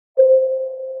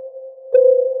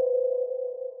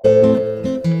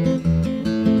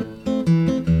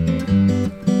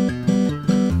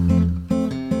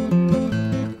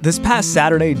This past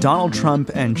Saturday, Donald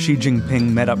Trump and Xi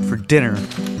Jinping met up for dinner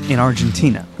in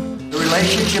Argentina. The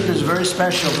relationship is very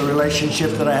special, the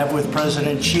relationship that I have with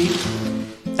President Xi.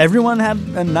 Everyone had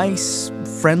a nice,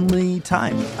 friendly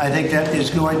time. I think that is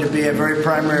going to be a very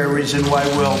primary reason why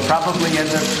we'll probably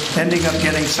ending up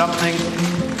getting something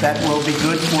that will be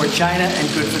good for China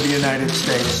and good for the United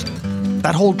States.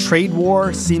 That whole trade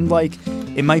war seemed like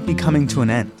it might be coming to an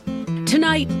end.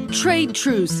 Tonight, trade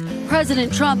truce.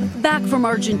 President Trump, back from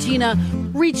Argentina,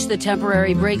 reached the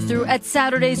temporary breakthrough at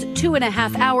Saturday's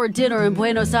 2.5-hour dinner in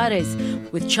Buenos Aires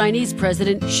with Chinese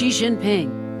President Xi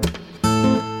Jinping.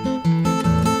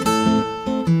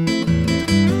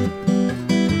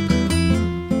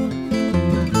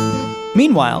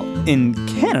 Meanwhile, in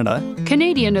Canada,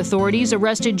 Canadian authorities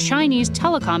arrested Chinese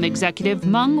telecom executive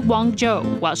Meng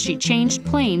Wanzhou while she changed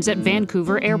planes at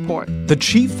Vancouver Airport. the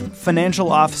chief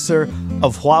financial officer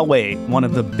of Huawei, one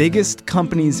of the biggest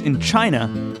companies in China,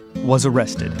 was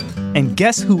arrested. And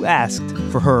guess who asked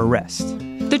for her arrest?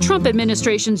 The Trump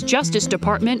administration's Justice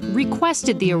Department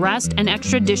requested the arrest and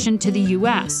extradition to the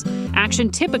U.S., action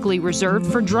typically reserved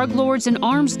for drug lords and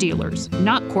arms dealers,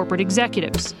 not corporate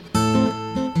executives.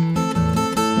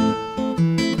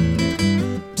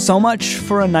 So much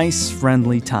for a nice,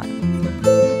 friendly time.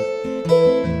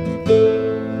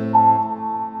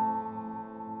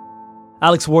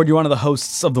 Alex Ward, you're one of the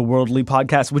hosts of the Worldly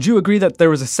podcast. Would you agree that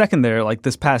there was a second there, like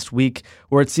this past week,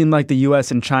 where it seemed like the U.S.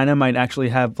 and China might actually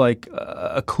have like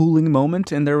a cooling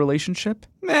moment in their relationship?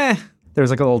 Meh. There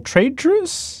was like a little trade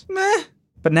truce? Meh.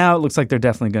 But now it looks like they're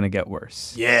definitely going to get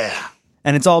worse. Yeah.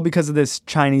 And it's all because of this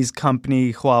Chinese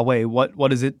company, Huawei.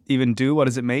 What does it even do? What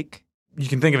does it make? You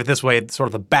can think of it this way. It's sort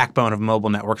of the backbone of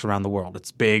mobile networks around the world.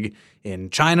 It's big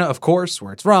in China, of course,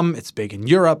 where it's from. It's big in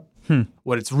Europe.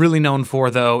 What it's really known for,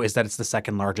 though, is that it's the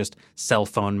second largest cell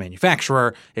phone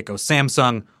manufacturer. It goes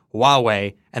Samsung,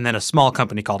 Huawei, and then a small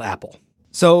company called Apple.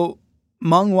 So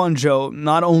Meng Wanzhou,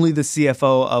 not only the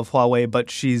CFO of Huawei, but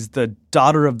she's the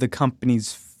daughter of the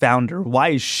company's founder.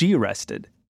 Why is she arrested?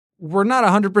 We're not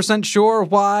 100% sure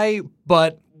why,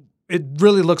 but it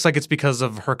really looks like it's because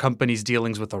of her company's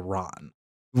dealings with Iran.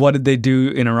 What did they do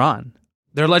in Iran?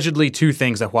 There are allegedly two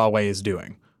things that Huawei is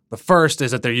doing. The first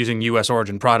is that they're using U.S.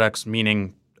 origin products,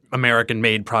 meaning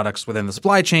American-made products within the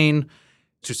supply chain,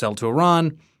 to sell to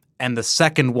Iran. And the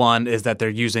second one is that they're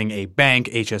using a bank,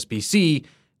 HSBC,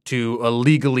 to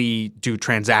illegally do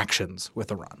transactions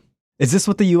with Iran. Is this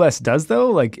what the U.S. does,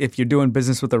 though? Like, if you're doing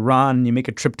business with Iran and you make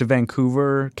a trip to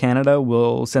Vancouver, Canada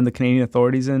will send the Canadian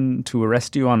authorities in to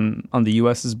arrest you on the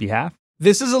U.S.'s behalf?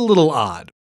 This is a little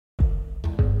odd.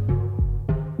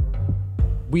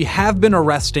 We have been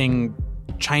arresting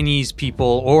Chinese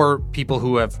people or people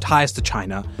who have ties to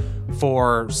China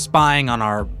for spying on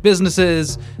our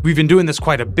businesses. We've been doing this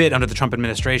quite a bit under the Trump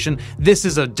administration. This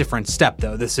is a different step,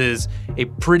 though. This is a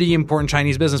pretty important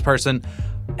Chinese business person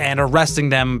and arresting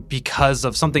them because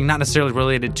of something not necessarily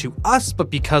related to us, but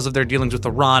because of their dealings with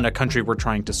Iran, a country we're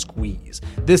trying to squeeze.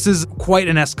 This is quite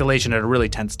an escalation at a really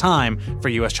tense time for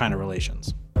U.S.-China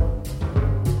relations.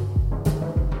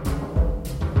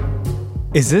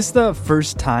 Is this the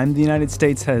first time the United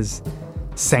States has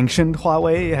sanctioned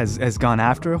Huawei, has gone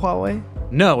after Huawei?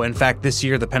 No, in fact, this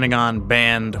year the Pentagon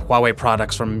banned Huawei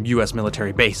products from U.S.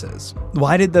 military bases.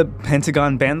 Why did the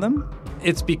Pentagon ban them?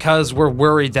 It's because we're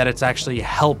worried that it's actually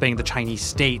helping the Chinese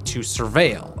state to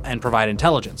surveil and provide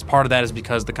intelligence. Part of that is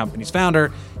because the company's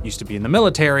founder used to be in the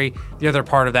military. The other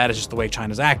part of that is just the way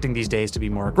China's acting these days to be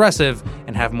more aggressive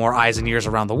and have more eyes and ears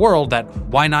around the world, that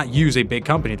why not use a big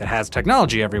company that has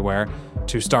technology everywhere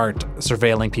to start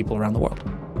surveilling people around the world.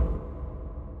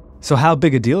 So how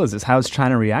big a deal is this? How is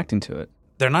China reacting to it?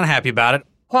 They're not happy about it.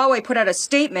 Huawei put out a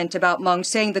statement about Meng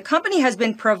saying the company has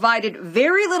been provided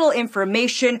very little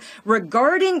information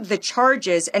regarding the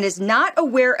charges and is not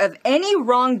aware of any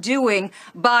wrongdoing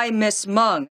by Ms.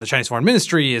 Meng. The Chinese Foreign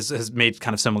Ministry has made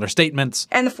kind of similar statements.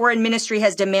 And the Foreign Ministry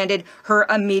has demanded her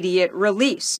immediate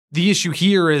release. The issue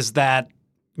here is that,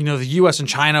 the U.S. and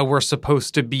China were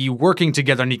supposed to be working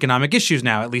together on economic issues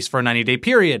now, at least for a 90-day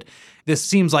period. This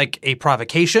seems like a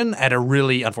provocation at a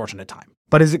really unfortunate time.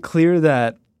 But is it clear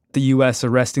that the U.S.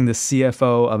 arresting the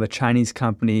CFO of a Chinese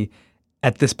company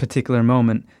at this particular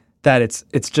moment, that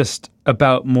it's just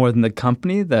about more than the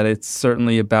company, that it's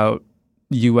certainly about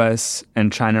U.S.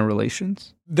 and China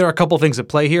relations? There are a couple things at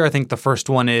play here. I think the first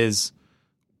one is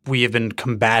we have been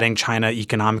combating China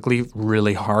economically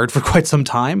really hard for quite some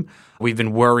time. We've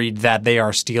been worried that they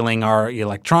are stealing our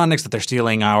electronics, that they're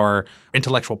stealing our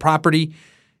intellectual property,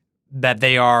 that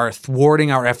they are thwarting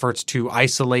our efforts to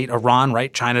isolate Iran,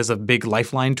 right? China's a big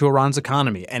lifeline to Iran's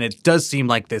economy. And it does seem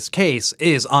like this case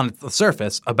is, on the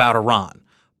surface, about Iran.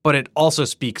 but it also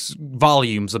speaks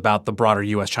volumes about the broader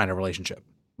U.S.-China relationship.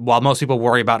 While most people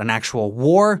worry about an actual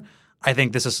war, I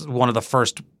think this is one of the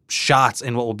first shots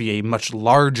in what will be a much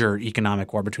larger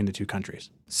economic war between the two countries.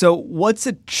 So what's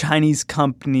a Chinese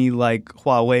company like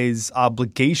Huawei's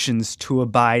obligations to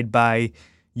abide by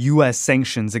U.S.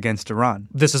 sanctions against Iran?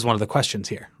 This is one of the questions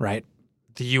here, right?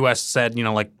 The U.S. said,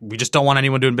 we just don't want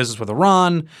anyone doing business with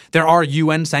Iran. There are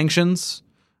UN sanctions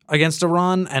against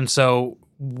Iran. And so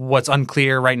what's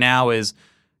unclear right now is,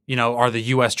 are the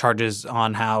U.S. charges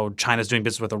on how China's doing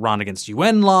business with Iran against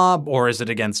UN law, or is it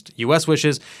against U.S.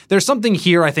 wishes? There's something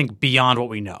here, I think, beyond what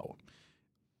we know.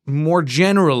 More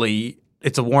generally,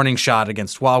 it's a warning shot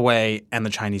against Huawei and the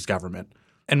Chinese government.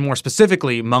 And more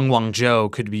specifically, Meng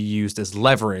Wanzhou could be used as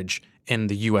leverage in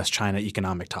the U.S.-China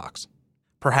economic talks.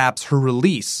 Perhaps her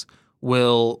release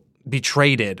will be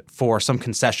traded for some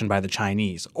concession by the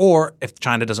Chinese. Or if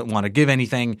China doesn't want to give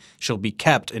anything, she'll be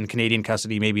kept in Canadian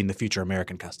custody, maybe in the future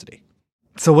American custody.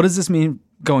 So what does this mean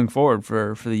going forward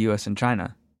for the U.S. and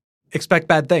China? Expect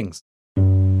bad things.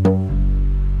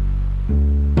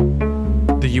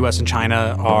 The U.S. and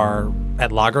China are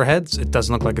at loggerheads. It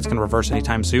doesn't look like it's going to reverse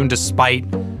anytime soon, despite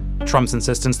Trump's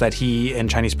insistence that he and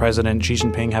Chinese President Xi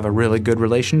Jinping have a really good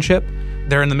relationship.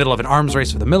 They're in the middle of an arms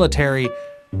race for the military.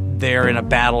 They're in a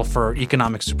battle for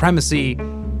economic supremacy.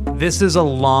 This is a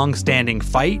long-standing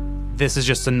fight. This is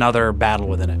just another battle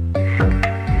within it.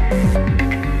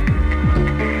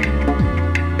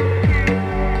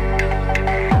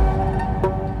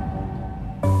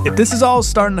 If this is all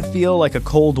starting to feel like a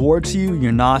Cold War to you,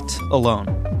 you're not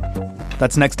alone.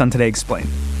 That's next on Today Explained.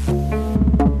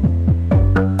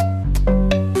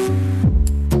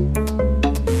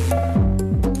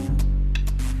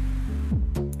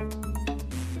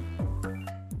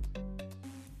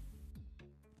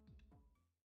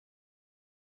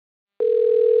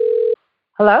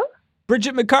 Hello?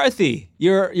 Bridget McCarthy,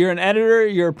 you're an editor,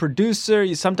 you're a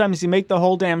producer, sometimes you make the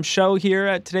whole damn show here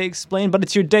at Today Explained, but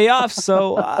it's your day off,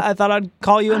 so I thought I'd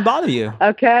call you and bother you.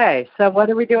 Okay, so what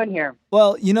are we doing here?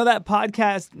 Well, you know that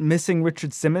podcast, Missing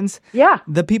Richard Simmons? Yeah.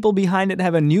 The people behind it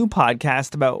have a new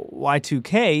podcast about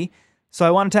Y2K, so I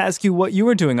wanted to ask you what you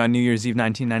were doing on New Year's Eve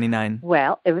 1999.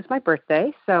 Well, it was my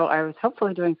birthday, so I was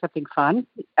hopefully doing something fun.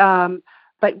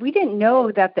 But we didn't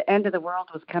know that the end of the world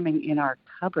was coming in our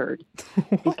cupboard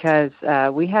because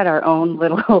we had our own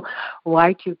little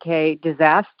Y2K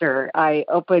disaster. I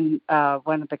opened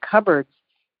one of the cupboards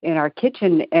in our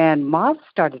kitchen and moths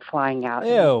started flying out.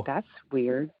 Ew. That's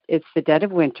weird. It's the dead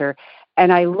of winter.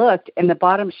 And I looked in the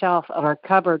bottom shelf of our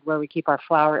cupboard where we keep our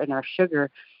flour and our sugar.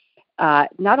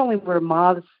 Not only were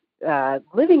moths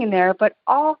living in there, but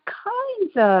all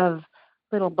kinds of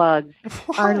little bugs.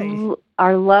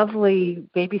 Our lovely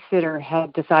babysitter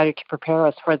had decided to prepare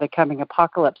us for the coming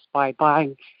apocalypse by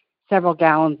buying several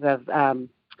gallons of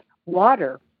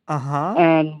water.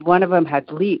 And one of them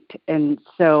had leaked. And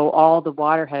so all the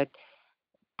water had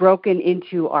broken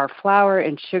into our flour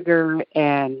and sugar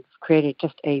and created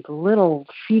just a little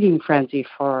feeding frenzy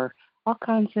for all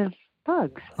kinds of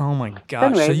bugs. Oh, my gosh.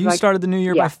 Anyway, so you started the new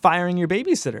year by firing your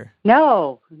babysitter?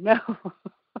 No.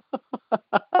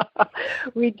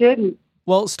 We didn't.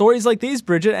 Well, stories like these,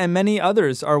 Bridget, and many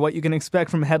others are what you can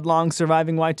expect from headlong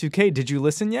surviving Y2K. Did you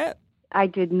listen yet? I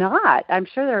did not. I'm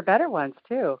sure there are better ones,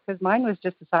 too, because mine was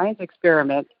just a science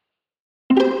experiment.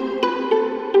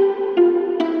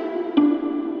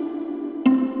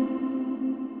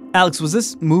 Alex, was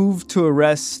this move to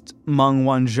arrest Meng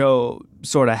Wanzhou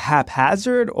sort of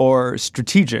haphazard or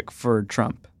strategic for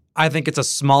Trump? I think it's a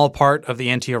small part of the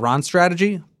anti-Iran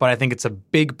strategy, but I think it's a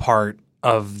big part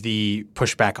of the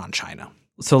pushback on China.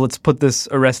 So let's put this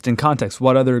arrest in context.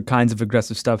 What other kinds of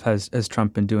aggressive stuff has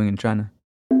Trump been doing in China?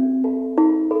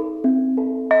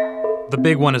 The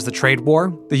big one is the trade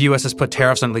war. The U.S. has put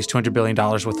tariffs on at least $200 billion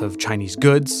worth of Chinese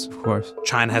goods. Of course.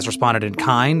 China has responded in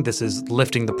kind. This is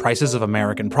lifting the prices of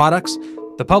American products.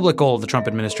 The public goal of the Trump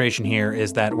administration here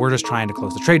is that we're just trying to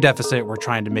close the trade deficit. We're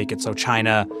trying to make it so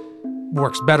China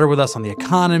works better with us on the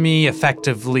economy,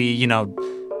 effectively,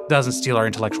 doesn't steal our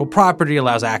intellectual property,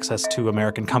 allows access to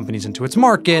American companies into its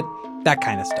market, that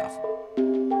kind of stuff.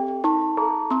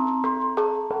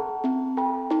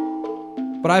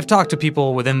 But I've talked to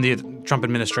people within the Trump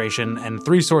administration, and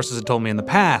 3 sources have told me in the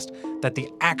past that the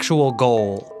actual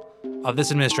goal of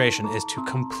this administration is to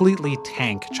completely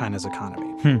tank China's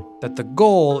economy. That the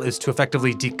goal is to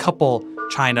effectively decouple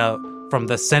China from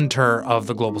the center of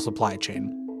the global supply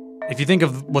chain. If you think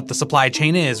of what the supply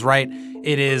chain is, right,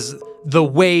 it is the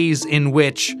ways in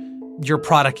which your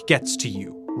product gets to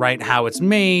you, right? How it's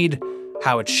made,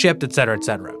 how it's shipped, et cetera, et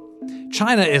cetera.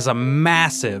 China is a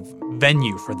massive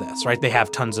venue for this, right? They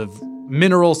have tons of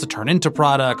minerals to turn into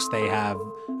products. They have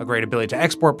a great ability to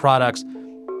export products.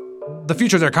 The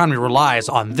future of their economy relies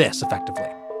on this, effectively.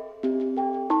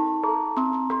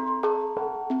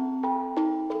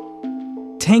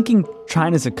 Tanking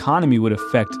China's economy would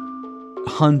affect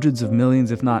hundreds of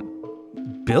millions, if not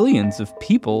billions of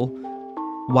people.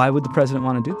 Why would the president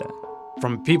want to do that?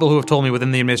 From people who have told me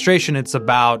within the administration, it's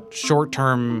about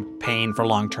short-term pain for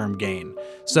long-term gain.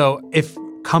 So if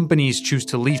companies choose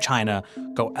to leave China,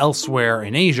 go elsewhere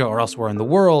in Asia or elsewhere in the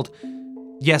world,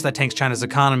 yes, that tanks China's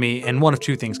economy, and one of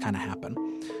two things kind of happen.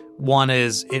 One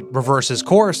is it reverses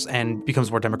course and becomes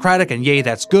more democratic, and yay,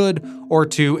 that's good. Or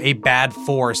two, a bad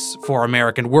force for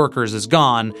American workers is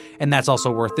gone, and that's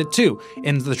also worth it too.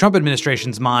 In the Trump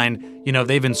administration's mind,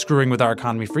 they've been screwing with our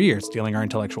economy for years, stealing our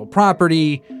intellectual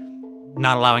property,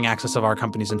 not allowing access of our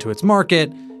companies into its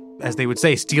market, as they would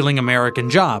say, stealing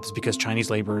American jobs because Chinese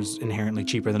labor is inherently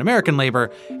cheaper than American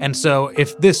labor. And so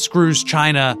if this screws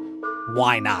China,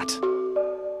 why not?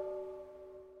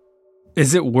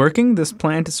 Is it working, this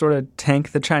plan to sort of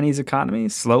tank the Chinese economy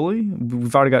slowly?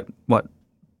 We've already got,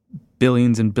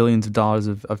 billions and billions of dollars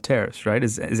of tariffs, right?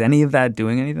 Is any of that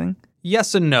doing anything?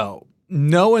 Yes and no.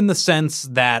 No in the sense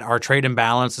that our trade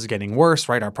imbalance is getting worse,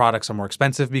 right? Our products are more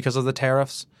expensive because of the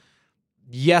tariffs.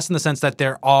 Yes, in the sense that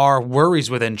there are worries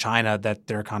within China that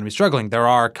their economy is struggling. There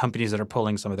are companies that are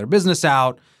pulling some of their business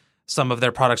out. Some of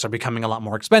their products are becoming a lot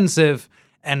more expensive.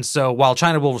 And so while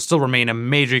China will still remain a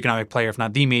major economic player, if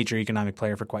not the major economic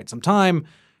player for quite some time,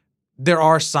 there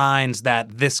are signs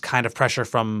that this kind of pressure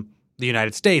from the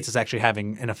United States is actually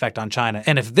having an effect on China.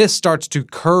 And if this starts to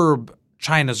curb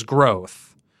China's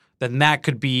growth, then that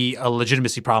could be a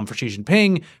legitimacy problem for Xi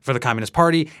Jinping, for the Communist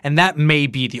Party, and that may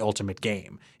be the ultimate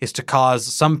game, is to cause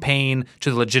some pain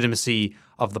to the legitimacy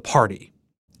of the party.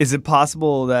 Is it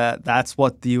possible that that's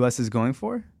what the U.S. is going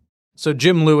for? So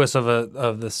Jim Lewis of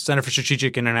the Center for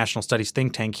Strategic International Studies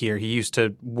think tank here, he used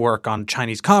to work on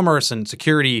Chinese commerce and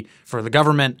security for the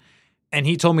government, and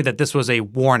he told me that this was a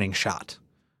warning shot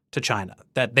to China,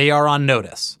 that they are on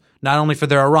notice, not only for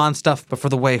their Iran stuff, but for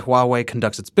the way Huawei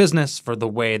conducts its business, for the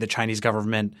way the Chinese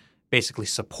government basically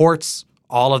supports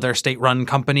all of their state-run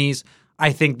companies.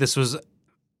 I think this was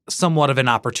somewhat of an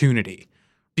opportunity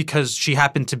because she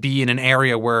happened to be in an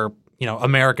area where,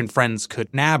 American friends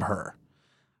could nab her.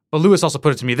 But Lewis also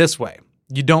put it to me this way.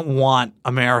 You don't want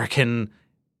American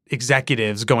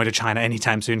executives going to China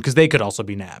anytime soon because they could also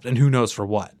be nabbed, and who knows for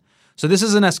what. So this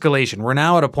is an escalation. We're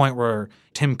now at a point where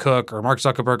Tim Cook or Mark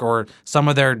Zuckerberg or some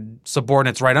of their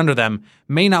subordinates right under them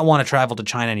may not want to travel to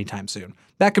China anytime soon.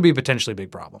 That could be a potentially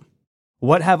big problem.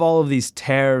 What have all of these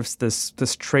tariffs,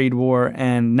 this trade war,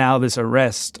 and now this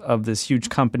arrest of this huge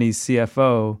company's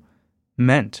CFO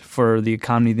meant for the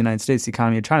economy of the United States, the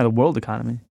economy of China, the world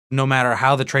economy? No matter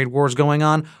how the trade war is going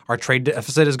on, our trade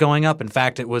deficit is going up. In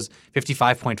fact, it was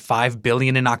 $55.5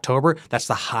 billion in October. That's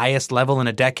the highest level in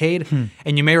a decade.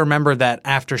 And you may remember that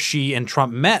after Xi and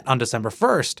Trump met on December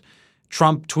 1st,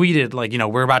 Trump tweeted,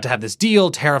 we're about to have this deal.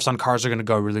 Tariffs on cars are going to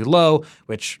go really low,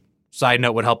 which, side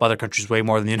note, would help other countries way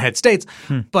more than the United States.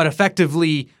 But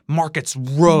effectively, markets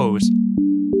rose.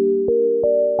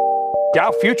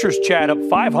 Dow futures chat up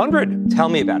 500. Tell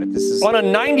me about it. This is on a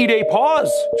 90-day pause.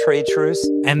 Trade truce.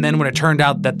 And then when it turned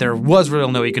out that there was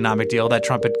really no economic deal, that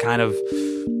Trump had kind of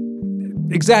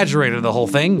exaggerated the whole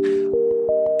thing,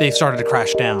 they started to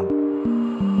crash down.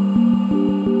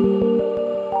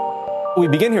 We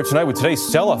begin here tonight with today's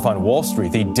sell-off on Wall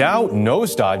Street. The Dow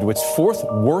nosedived to its fourth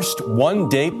worst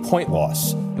one-day point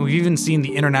loss. And we've even seen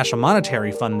the International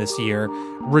Monetary Fund this year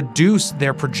reduce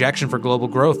their projection for global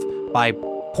growth by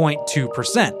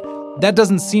 0.2%. That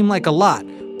doesn't seem like a lot,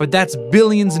 but that's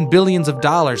billions and billions of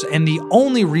dollars, and the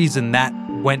only reason that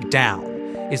went down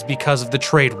is because of the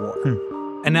trade war.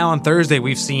 And now on Thursday,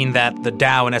 we've seen that the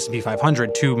Dow and S&P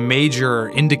 500, two major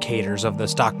indicators of the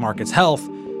stock market's health,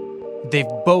 they've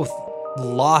both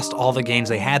lost all the gains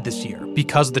they had this year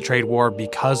because of the trade war,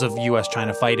 because of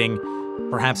U.S.-China fighting,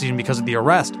 perhaps even because of the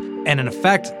arrest. And in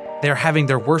effect, they're having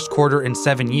their worst quarter in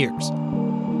 7 years.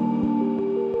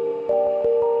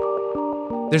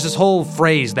 There's this whole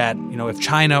phrase that, if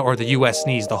China or the U.S.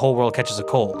 sneeze, the whole world catches a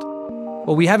cold.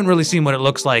 Well, we haven't really seen what it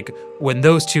looks like when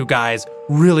those two guys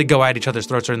really go at each other's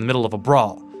throats or in the middle of a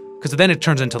brawl, because then it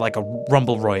turns into like a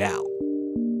rumble royale.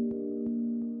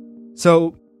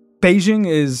 So Beijing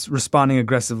is responding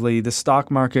aggressively. The stock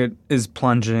market is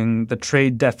plunging. The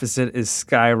trade deficit is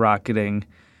skyrocketing.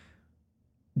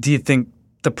 Do you think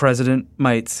the president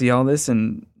might see all this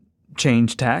and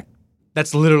change tack?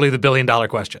 That's literally the billion-dollar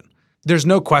question. There's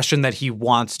no question that he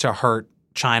wants to hurt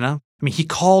China. I mean, he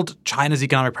called China's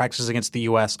economic practices against the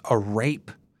U.S. a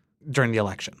rape during the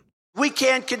election. We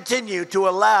can't continue to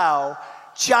allow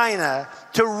China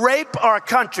to rape our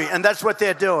country, and that's what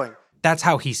they're doing. That's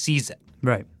how he sees it.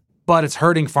 Right. But it's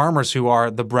hurting farmers who are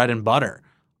the bread and butter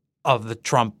of the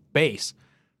Trump base.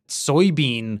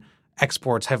 Soybean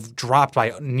exports have dropped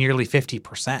by nearly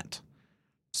 50%.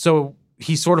 So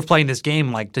he's sort of playing this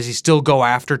game like, does he still go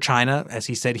after China as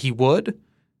he said he would,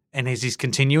 and as he's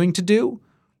continuing to do?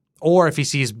 Or if he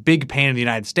sees big pain in the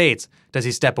United States, does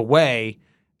he step away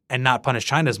and not punish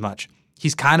China as much?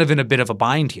 He's kind of in a bit of a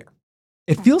bind here.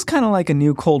 It feels kind of like a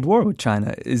new Cold War with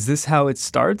China. Is this how it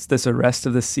starts, this arrest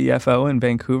of the CFO in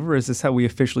Vancouver? Is this how we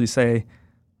officially say,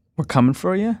 we're coming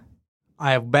for you?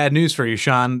 I have bad news for you,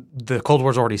 Sean. The Cold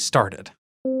War's already started.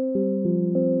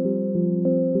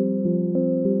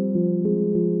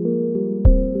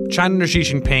 China under Xi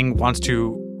Jinping wants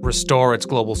to restore its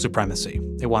global supremacy.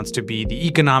 It wants to be the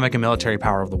economic and military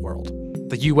power of the world.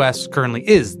 The U.S. currently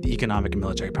is the economic and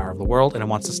military power of the world, and it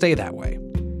wants to stay that way.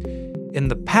 In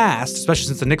the past, especially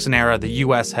since the Nixon era, the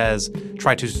U.S. has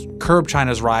tried to curb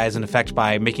China's rise in effect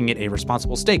by making it a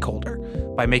responsible stakeholder,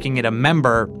 by making it a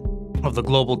member of the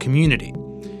global community.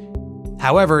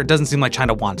 However, it doesn't seem like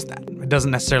China wants that. It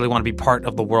doesn't necessarily want to be part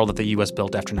of the world that the U.S.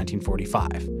 built after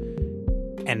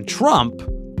 1945. And Trump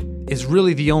is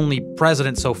really the only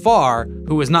president so far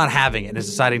who is not having it and is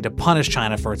deciding to punish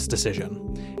China for its decision.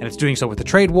 And it's doing so with the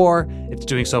trade war. It's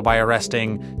doing so by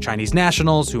arresting Chinese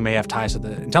nationals who may have ties to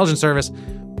the intelligence service,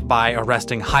 by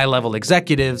arresting high-level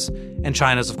executives, and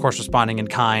China's, of course, responding in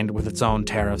kind with its own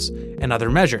tariffs and other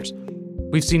measures.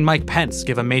 We've seen Mike Pence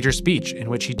give a major speech in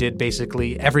which he did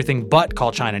basically everything but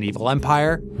call China an evil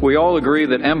empire. We all agree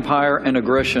that empire and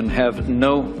aggression have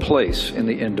no place in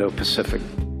the Indo-Pacific.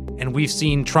 And we've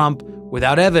seen Trump,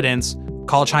 without evidence,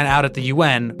 call China out at the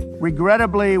UN.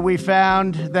 Regrettably, we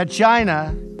found that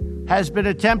China has been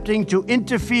attempting to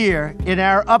interfere in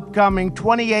our upcoming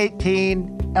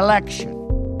 2018 election.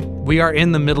 We are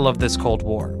in the middle of this Cold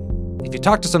War. If you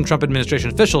talk to some Trump administration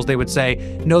officials, they would say,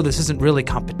 no, this isn't really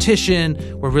competition.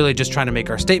 We're really just trying to make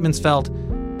our statements felt.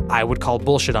 I would call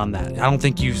bullshit on that. I don't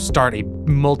think you start a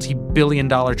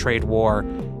multi-billion-dollar trade war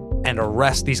and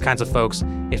arrest these kinds of folks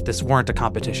if this weren't a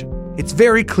competition. It's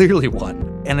very clearly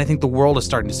one, and I think the world is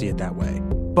starting to see it that way.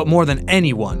 But more than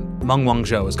anyone, Meng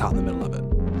Wanzhou is caught in the middle of it.